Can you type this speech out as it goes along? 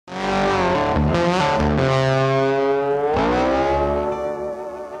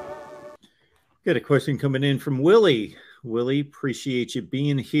Got a question coming in from Willie. Willie, appreciate you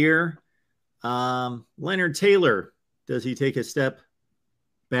being here. Leonard Taylor, does he take a step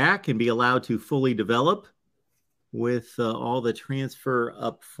back and be allowed to fully develop with all the transfer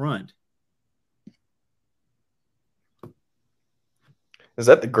up front? Is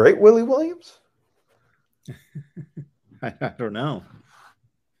that the great Willie Williams? I don't know.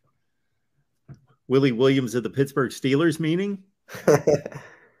 Willie Williams of the Pittsburgh Steelers, meaning?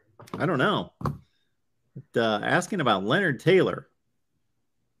 I don't know. But, asking about Leonard Taylor.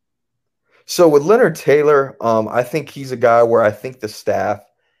 So with Leonard Taylor, I think he's a guy where I think the staff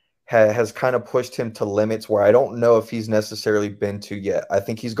has kind of pushed him to limits where I don't know if he's necessarily been to yet. I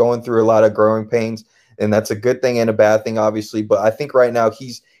think he's going through a lot of growing pains, and that's a good thing and a bad thing, obviously. But I think right now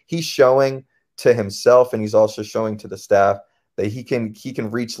he's showing to himself, and he's also showing to the staff that he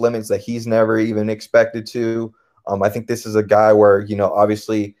can reach limits that he's never even expected to. I think this is a guy where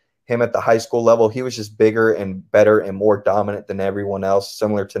obviously him at the high school level, he was just bigger and better and more dominant than everyone else,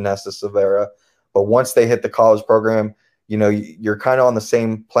 similar to Nesta Severa. But once they hit the college program, you're kind of on the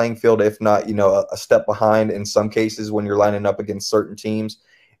same playing field, if not, a step behind in some cases when you're lining up against certain teams.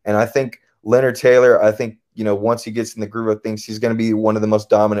 And I think Leonard Taylor, I think, once he gets in the groove of things, he's going to be one of the most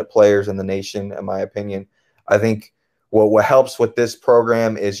dominant players in the nation, in my opinion. I think what helps with this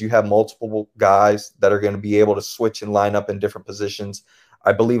program is you have multiple guys that are going to be able to switch and line up in different positions.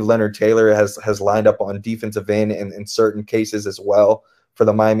 I believe Leonard Taylor has lined up on defensive end in certain cases as well for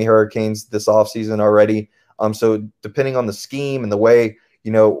the Miami Hurricanes this offseason already. So depending on the scheme and the way,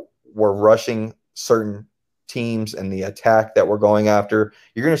 we're rushing certain teams and the attack that we're going after,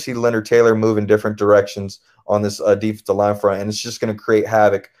 you're going to see Leonard Taylor move in different directions on this defensive line front, and it's just going to create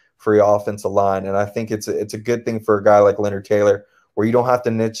havoc for your offensive line. And I think it's a good thing for a guy like Leonard Taylor, where you don't have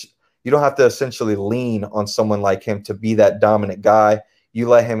to essentially lean on someone like him to be that dominant guy. You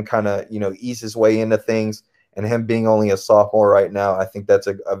let him kind of, ease his way into things, and him being only a sophomore right now, I think that's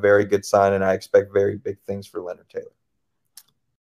a very good sign, and I expect very big things for Leonard Taylor.